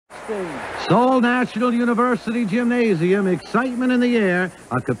Seoul National University Gymnasium, excitement in the air,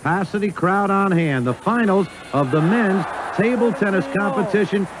 a capacity crowd on hand. The finals of the men's table tennis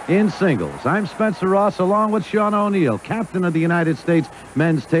competition in singles. I'm Spencer Ross, along with Sean O'Neill, captain of the United States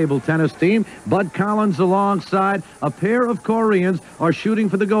men's table tennis team. Bud Collins alongside. A pair of Koreans are shooting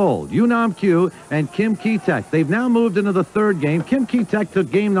for the gold, Yoo Nam-kyu and Kim Ki-taik. They've now moved into the third game. Kim Ki-taik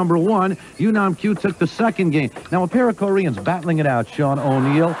took game number 1. Yoo Nam-kyu took the second game. Now, a pair of Koreans battling it out, Sean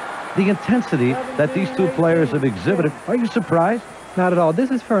O'Neill. The intensity that these two players have exhibited, are you surprised? Not at all.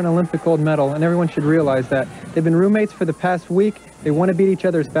 This is for an Olympic gold medal, and everyone should realize that. They've been roommates for the past week. They want to beat each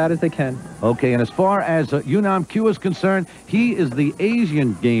other as bad as they can. Okay, and as far as Yoo Nam-kyu is concerned, he is the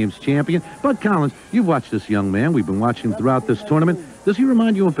Asian Games champion. Bud Collins, you've watched this young man. We've been watching him throughout this tournament. Does he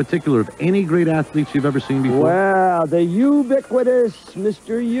remind you in particular of any great athletes you've ever seen before? Well, the ubiquitous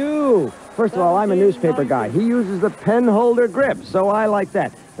Mr. Yoo. First of all, I'm a newspaper guy. He uses the pen holder grip, so I like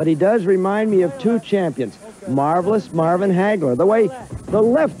that. But he does remind me of two champions. Marvelous Marvin Hagler. The way the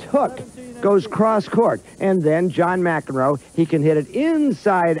left hook goes cross-court. And then John McEnroe, he can hit it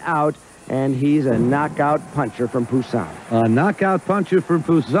inside out, and he's a knockout puncher from Busan. A knockout puncher from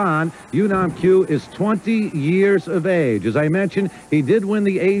Busan. Yoo Nam-kyu is 20 years of age. As I mentioned, he did win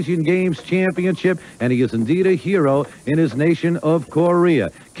the Asian Games championship, and he is indeed a hero in his nation of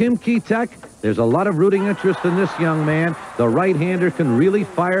Korea. Kim Ki-taik, there's a lot of rooting interest in this young man. The right-hander can really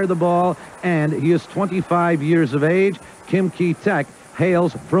fire the ball, and he is 25 years of age. Kim Ki-taik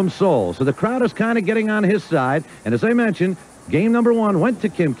hails from Seoul. So the crowd is kind of getting on his side. And as I mentioned, game number 1 went to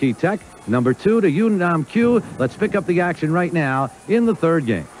Kim Ki-taik. Number 2 to Yoo Nam-kyu. Let's pick up the action right now in the third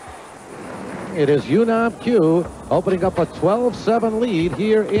game. It is Yoo Nam-kyu opening up a 12-7 lead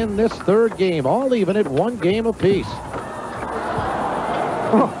here in this third game. All even at 1 game apiece.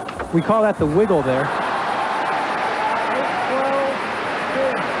 Oh. We call that the wiggle there.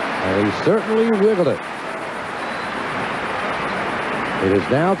 And he certainly wiggled it. It is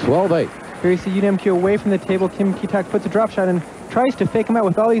now 12-8. Here you see Yoo Nam-kyu away from the table. Kim Ki-taik puts a drop shot and tries to fake him out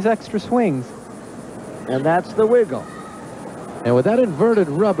with all these extra swings. And that's the wiggle. And with that inverted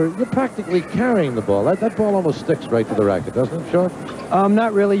rubber, you're practically carrying the ball. That ball almost sticks right to the racket, doesn't it, Sean?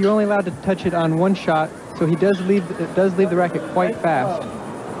 Not really. You're only allowed to touch it on 1 shot, so he does leave the racket quite fast.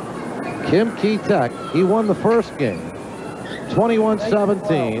 Kim Ki-taik, he won the first game,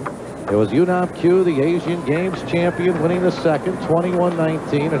 21-17. It was Yoo Nam-kyu, the Asian Games champion, winning the second,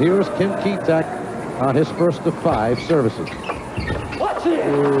 21-19. And here is Kim Ki-taik on his first of 5 services. Watch it!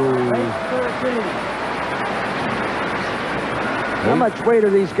 How much weight are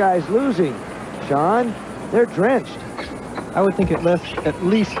these guys losing, Sean? They're drenched. I would think it lifts at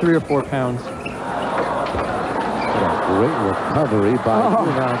least 3 or 4 pounds. Great recovery by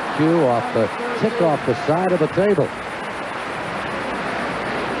Yoo Nam-kyu off the tick off the side of the table.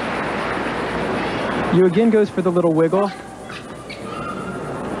 Yoo again goes for the little wiggle. He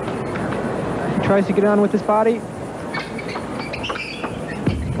tries to get on with his body.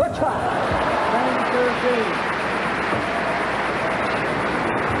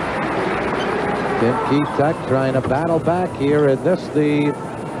 Kim Ki-taik trying to battle back here in this, the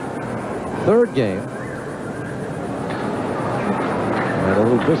third game. And a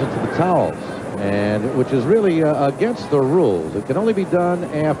little visit to the towels, and which is really against the rules. It can only be done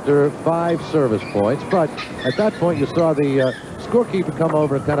after 5 service points, but at that point you saw the scorekeeper come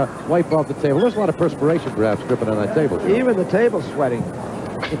over and kind of wipe off the table. There's a lot of perspiration perhaps dripping on that table. Even the table's sweating.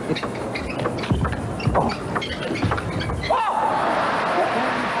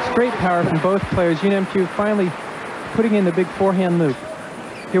 Straight power from both players. Yoo Nam-kyu finally putting in the big forehand loop.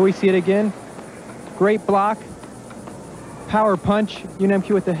 Here we see it again. Great block. Power punch. Yoo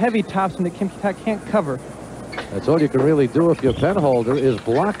Nam-kyu with the heavy topspin that Kim Ki-taik can't cover. That's all you can really do if your pen holder is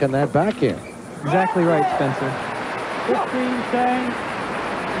blocking that backhand. Exactly right, Spencer. 15-10.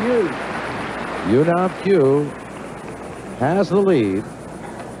 Yoo Nam-kyu has the lead.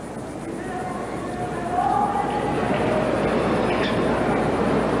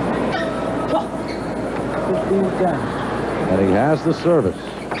 And he has the service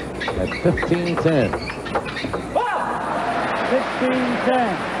at 15-10.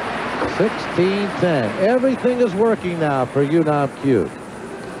 16-10. 16-10. Everything is working now for Yoo Nam-kyu.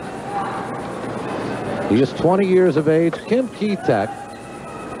 He is 20 years of age. Kim Ki-taik,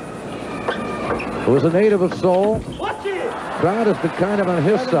 who is a native of Seoul. Crowd has been kind of on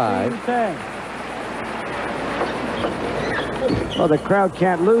his side. Well, the crowd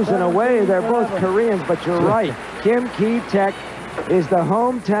can't lose in a way. They're both Koreans, but you're right. Kim Ki-taik is the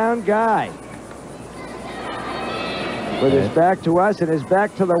hometown guy. With his back to us and his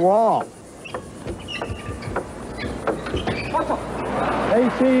back to the wall.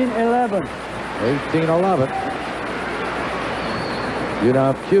 18-11. 18-11. Yoo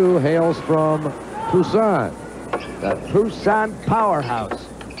Nam-kyu hails from Busan. The Busan powerhouse.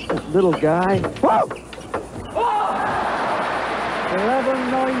 This little guy. Whoa!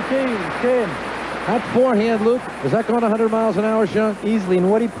 11-19, Kim. That forehand loop, is that going 100 miles an hour, Sean? Easily, and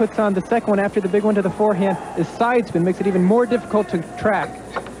what he puts on the second one after the big one to the forehand is side spin, makes it even more difficult to track.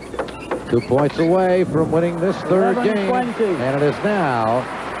 2 points away from winning this third game. 11-20. And it is now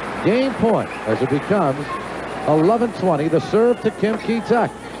game point as it becomes 11-20. The serve to Kim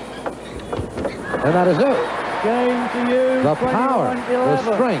Ki-taik. And that is it. Game to you. The power, the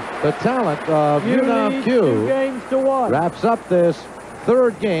strength, the talent of Yoo Nam-kyu 2 games to 1. wraps up this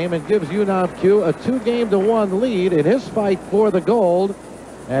third game and gives Yoo Nam-kyu a 2-game-to-1 lead in his fight for the gold.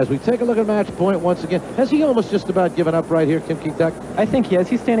 As we take a look at match point once again, has he almost just about given up right here, Kim Ki-taik? I think he has.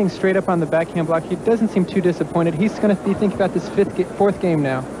 He's standing straight up on the backhand block. He doesn't seem too disappointed. He's going to be thinking about this fourth game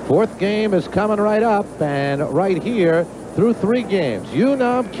now. Fourth game is coming right up, and right here, through 3 games, Yoo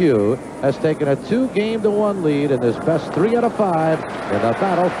Nam-kyu has taken a 2-game-to-1 lead in this best 3 out of 5 in the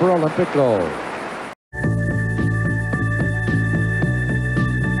battle for Olympic gold.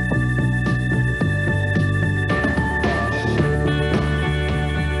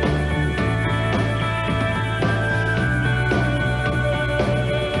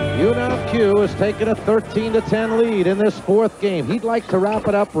 Yoo Nam-kyu has taken a 13-10 lead in this fourth game. He'd like to wrap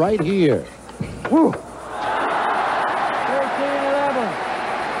it up right here. Woo. 13-11.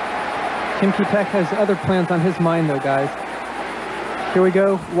 Kim Ki-taik has other plans on his mind, though, guys. Here we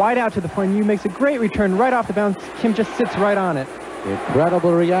go. Wide out to the point. Yoo makes a great return right off the bounce. Kim just sits right on it.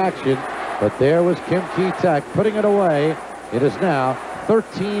 Incredible reaction, but there was Kim Ki-taik putting it away. It is now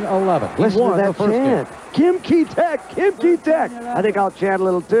 13-11. He Listen won to the that first chant. game. Kim Ki-taik, Kim Ki-taik. I think I'll chant a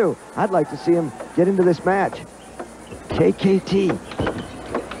little too. I'd like to see him get into this match. KKT.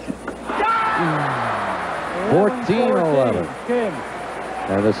 14-11. Kim.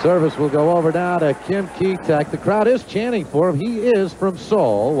 And the service will go over now to Kim Ki-taik. The crowd is chanting for him. He is from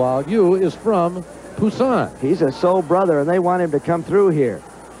Seoul, while Yoo is from Busan. He's a soul brother, and they want him to come through here.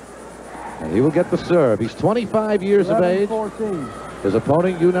 And he will get the serve. He's 25 years of age. 14. His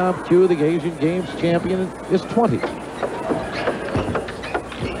opponent, Yoo Nam-kyu, the Asian Games champion, is 20.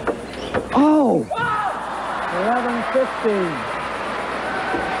 Oh!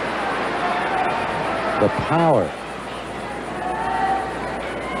 11-15. The power.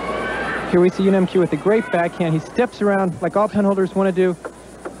 Here we see Yoo Nam-kyu with a great backhand. He steps around like all penholders want to do.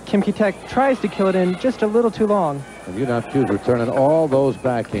 Kim Ki-taik tries to kill it in just a little too long. And Yoo Nam-kyu is returning all those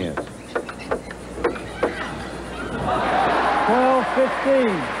backhands. 12-15.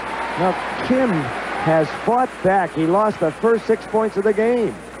 Now, Kim has fought back. He lost the first 6 points of the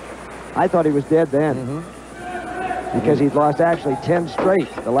game. I thought he was dead then. Because he'd lost actually 10 straight,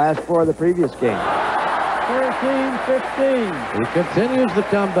 the last 4 of the previous game. 13-15. He continues the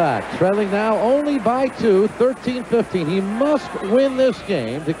comeback, trailing now only by 2, 13-15. He must win this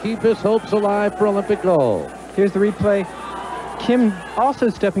game to keep his hopes alive for Olympic gold. Here's the replay. Kim also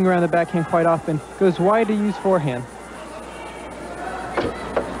stepping around the backhand quite often. Goes wide to use forehand.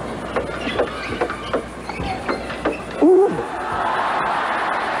 Ooh.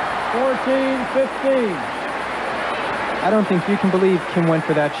 14-15. I don't think you can believe Kim went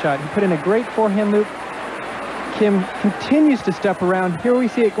for that shot. He put in a great forehand loop. Kim continues to step around. Here we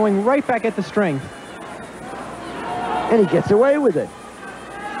see it going right back at the strength. And he gets away with it.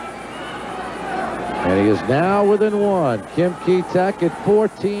 And he is now within 1. Kim Ki-taik at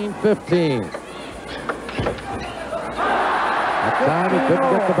 14-15. That time he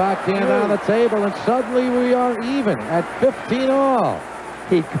couldn't get the backhand on the table, and suddenly we are even at 15 all.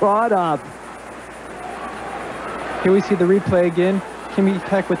 He caught up. Here we see the replay again. Kim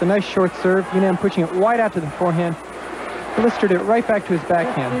Ki-taik with a nice short serve. Yoo Nam pushing it wide out to the forehand. Blistered it right back to his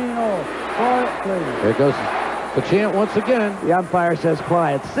backhand. 15-all. There goes the chant once again. The umpire says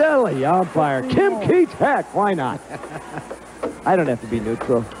quiet. Silly umpire. Kim Ki-taik. Why not? I don't have to be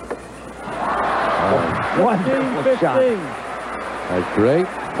neutral. Wonderful shot. 15-15. A great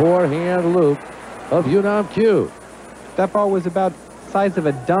forehand loop of Yoo Nam-kyu. That ball was about the size of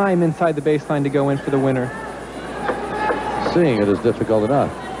a dime inside the baseline to go in for the winner. Seeing it is difficult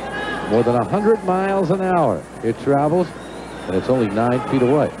enough. More than 100 miles an hour it travels, and it's only 9 feet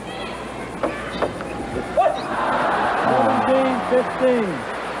away.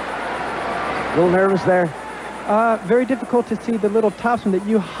 17-15. A little nervous there. Very difficult to see the little topspin that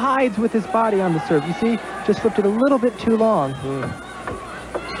Yoo hides with his body on the serve. You see, just flipped it a little bit too long. 17-16.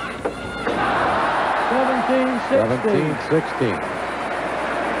 17-16.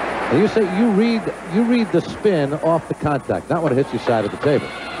 You say you read the spin off the contact, not when it hits your side of the table.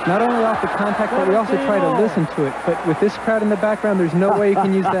 Not only off the contact, but we also try to listen to it. But with this crowd in the background, there's no way you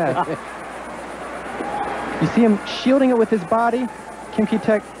can use that. You see him shielding it with his body. Kim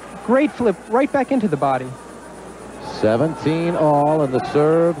Ki-taik, great flip right back into the body. 17 all in the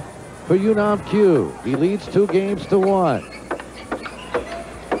serve for Yoo Nam-kyu. He leads 2-1.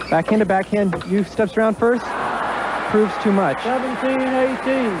 Backhand to backhand. Yoo steps around first. Proves too much.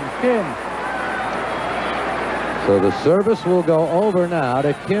 17-18, Kim. So the service will go over now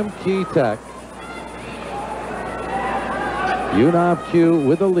to Kim Ki-taik. Yoo Nam-kyu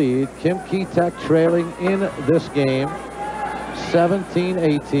with the lead. Kim Ki-taik trailing in this game.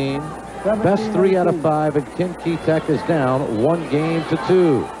 17-18. Best 3 out of 5, and Kim Ki-taik is down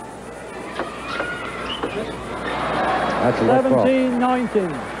 1-2. That's a left ball.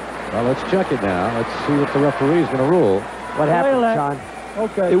 17-19. Well, let's check it now. Let's see what the referee is going to rule. What happened, John?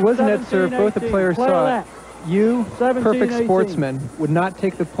 Okay. It was a net serve. Both the players saw it. Yoo, perfect 17-18. sportsman, would not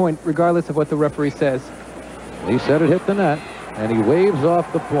take the point regardless of what the referee says. He said it hit the net, and he waves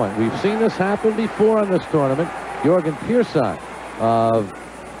off the point. We've seen this happen before in this tournament. Jorgen Persson of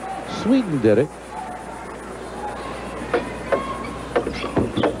Sweden did it.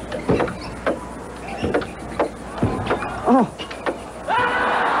 Oh,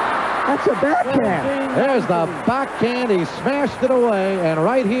 that's a backhand. There's the backhand. He smashed it away, and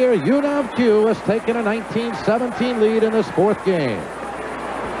right here, Yoo Nam-kyu has taken a 19-17 lead in this 4th game.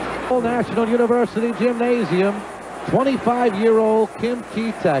 National University Gymnasium. 25-year-old Kim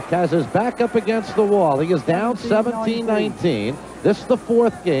Ki-taik has his back up against the wall. He is down 17-19. This is the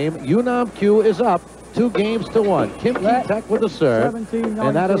 4th game. Yoo Nam-kyu is up 2-1. Kim Ki-taik with the serve,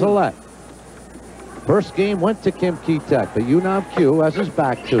 and that is a let. First game went to Kim Ki-taik, but Yoo Nam-kyu has his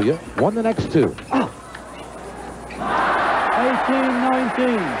back to you. Won the next 2.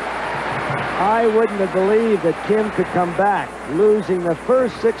 18-19. I wouldn't have believed that Kim could come back, losing the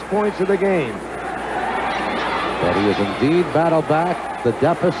first 6 points of the game. But he has indeed battled back. The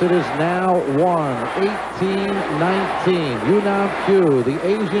deficit is now 18-19. Yoo Nam-kyu, the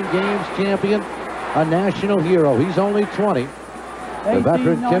Asian Games champion, a national hero. He's only 20. The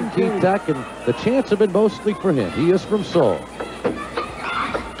veteran Kim Ki-taik, and the chance have been mostly for him. He is from Seoul.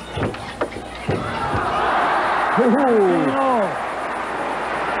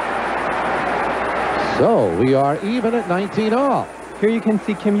 So we are even at 19 all. Here you can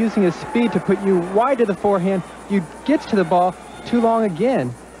see Kim using his speed to put Yoo wide to the forehand. Yoo gets to the ball too long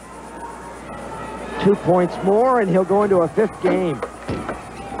again. 2 points more, and he'll go into a 5th game. 1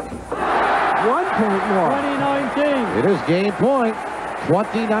 point more. 20-19. It is game point.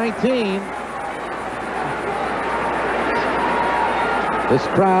 20-19. This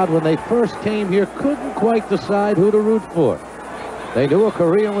crowd, when they first came here, couldn't quite decide who to root for. They knew a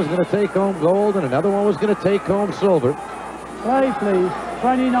Korean was going to take home gold and another one was going to take home silver. Play, please.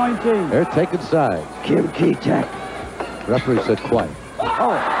 20-19. They're taking sides. Kim Ki-taik. Referee said quiet.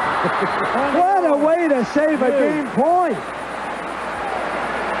 Oh. What a way to save a game point.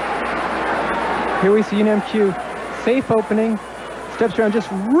 Here we see Yoo Nam-kyu, safe opening, steps around, just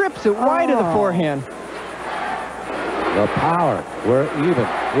rips it wide to the forehand. The power, we're even.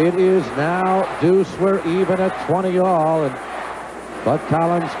 It is now deuce, we're even at 20 all, and Bud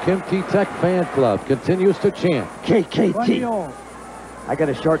Collins Kim Ki-taik fan club continues to chant. KKT. I got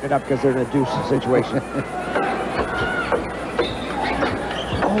to shorten it up because they're in a deuce situation.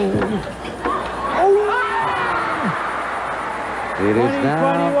 It is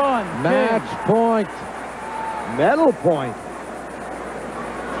now match point. Medal point.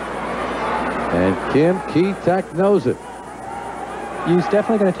 And Kim Ki-taik knows it. Yoo's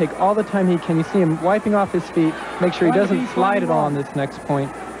definitely going to take all the time he can. You see him wiping off his feet, make sure he doesn't slide at all on this next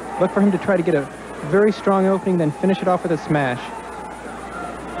point. Look for him to try to get a very strong opening, then finish it off with a smash.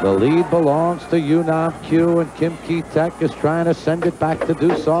 The lead belongs to Yoo Nam-kyu, and Kim Ki-taik is trying to send it back to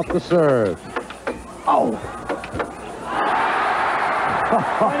deuce off the serve. Oh.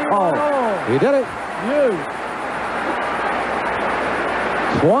 He did it.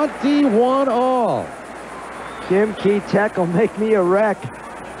 21 all. Kim Ki-taik will make me a wreck.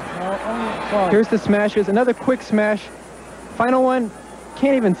 Here's the smashes. Another quick smash. Final one.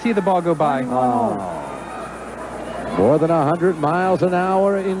 Can't even see the ball go by. More than 100 miles an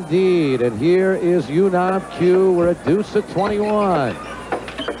hour indeed. And here is Yoo Nam-kyu. We're at deuce at 21.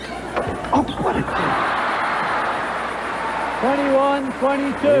 Oh, what a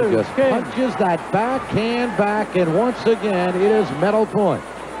 21-22. He just punches that backhand back, and once again, it is medal point.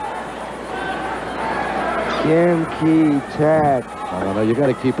 Kim Ki-taik. Oh, no, you got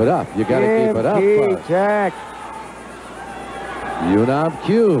to keep it up. You got to keep it up. Kim Ki-taik. Yoo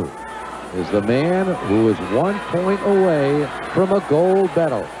Nam-kyu is the man who is 1 point away from a gold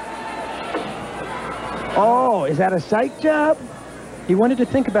medal. Oh, is that a psych job? He wanted to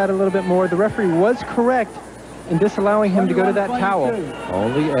think about it a little bit more. The referee was correct in disallowing him to go to that towel.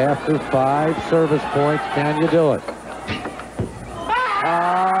 Only after 5 service points can you do it.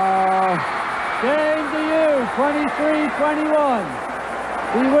 Game to you, 23-21.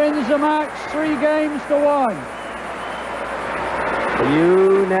 He wins the match 3 games to 1.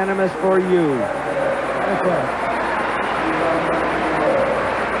 Unanimous for you.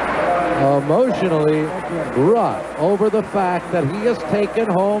 Emotionally wrought over the fact that he has taken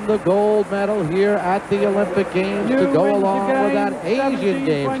home the gold medal here at the Olympic Games to go along with that Asian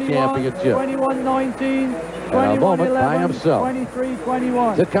Games championship. 21-19, And a moment by 21-11, himself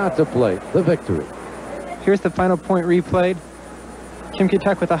 23-21. to contemplate the victory. Here's the final point replayed. Kim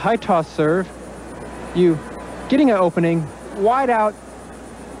Ki-taik with a high toss serve. Yoo getting an opening, wide out,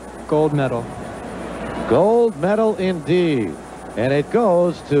 gold medal. Gold medal indeed. And it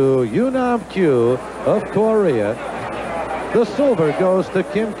goes to Yoo Nam-kyu of Korea. The silver goes to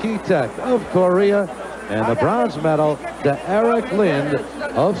Kim Ki-taik of Korea. And the bronze medal to Eric Lind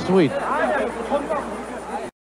of Sweden.